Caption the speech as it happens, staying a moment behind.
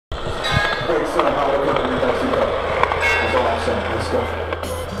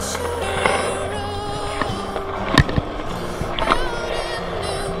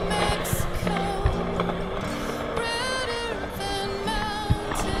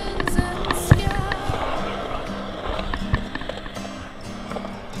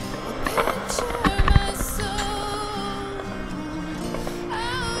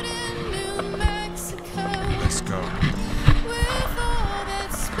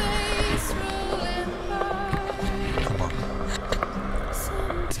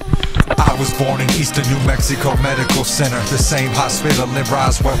was born in Eastern New Mexico Medical Center, the same hospital in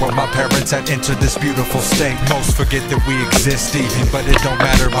Roswell where my parents had entered this beautiful state. Most forget that we exist even, but it don't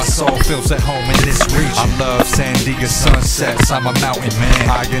matter, my soul feels at home in this region. I love Sandia sunsets, I'm a mountain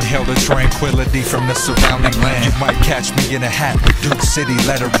man. I inhale the tranquility from the surrounding land. You might catch me in a hat with Duke City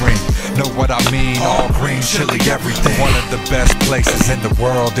lettering. Know what I mean, all green, chili, everything. One of the best places in the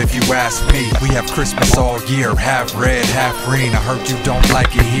world if you ask me. We have Christmas all year, half red, half green. I heard you don't like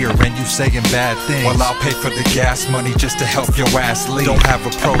it here and you saying bad things. Well, I'll pay for the gas money just to help your ass leave. Don't have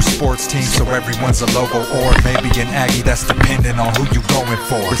a pro sports team so everyone's a logo, or maybe an Aggie, that's depending on who you going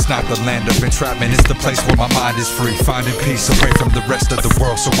for. It's not the land of entrapment, it's the place where my mind is free, finding peace away from the rest of the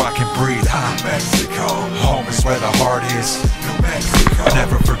world so I can breathe. New Mexico, home is where the heart is. New Mexico,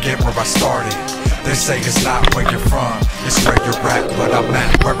 never forget where I started. They say it's not where you're from, it's where you're at, but I'm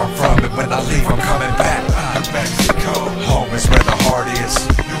at where I'm from, and when I leave I'm coming back. New Mexico, home is where the heart is.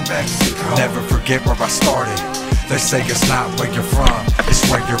 New Mexico, never forget where I started. They say it's not where you're from, it's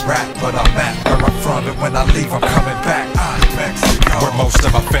where you're at, but I'm at where I'm from, and when I leave I'm coming back. New Mexico, where most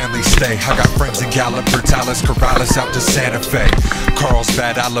of my family stay. I got friends in Gallup, Portales, Corrales, out to Santa Fe,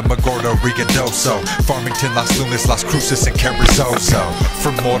 Carlsbad, Alamogordo, Riadoso, Farmington, Las Lunas, Las Cruces, and Carrizozo.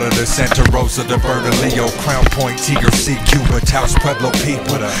 From Mora to Santa Rosa to Bernalillo, Crown Point, TRC, Cuba, Taos, Pueblo,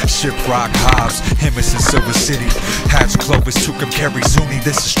 people, Shiprock, Hobbs, Hemis, and Silver City, Hatch, Clovis, Tucum, Cary, Zuni.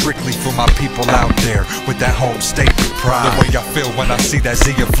 This is strictly for my people out there with that home state pride. The way I feel when I see that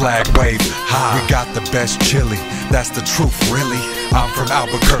Zia flag wave high. We got the best chili, that's the truth, really. I'm from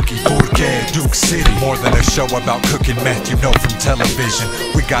Albuquerque, Bourguet, Duke City. More than a show about cooking meth, you know from television.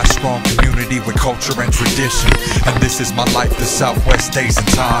 We got strong community with culture and tradition. And this is my life, the Southwest days and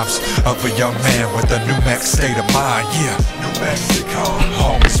times of a young man with a New Mex state of mind. Yeah, New Mexico,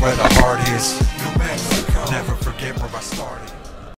 home is where the heart is. New Mexico, never forget where I started.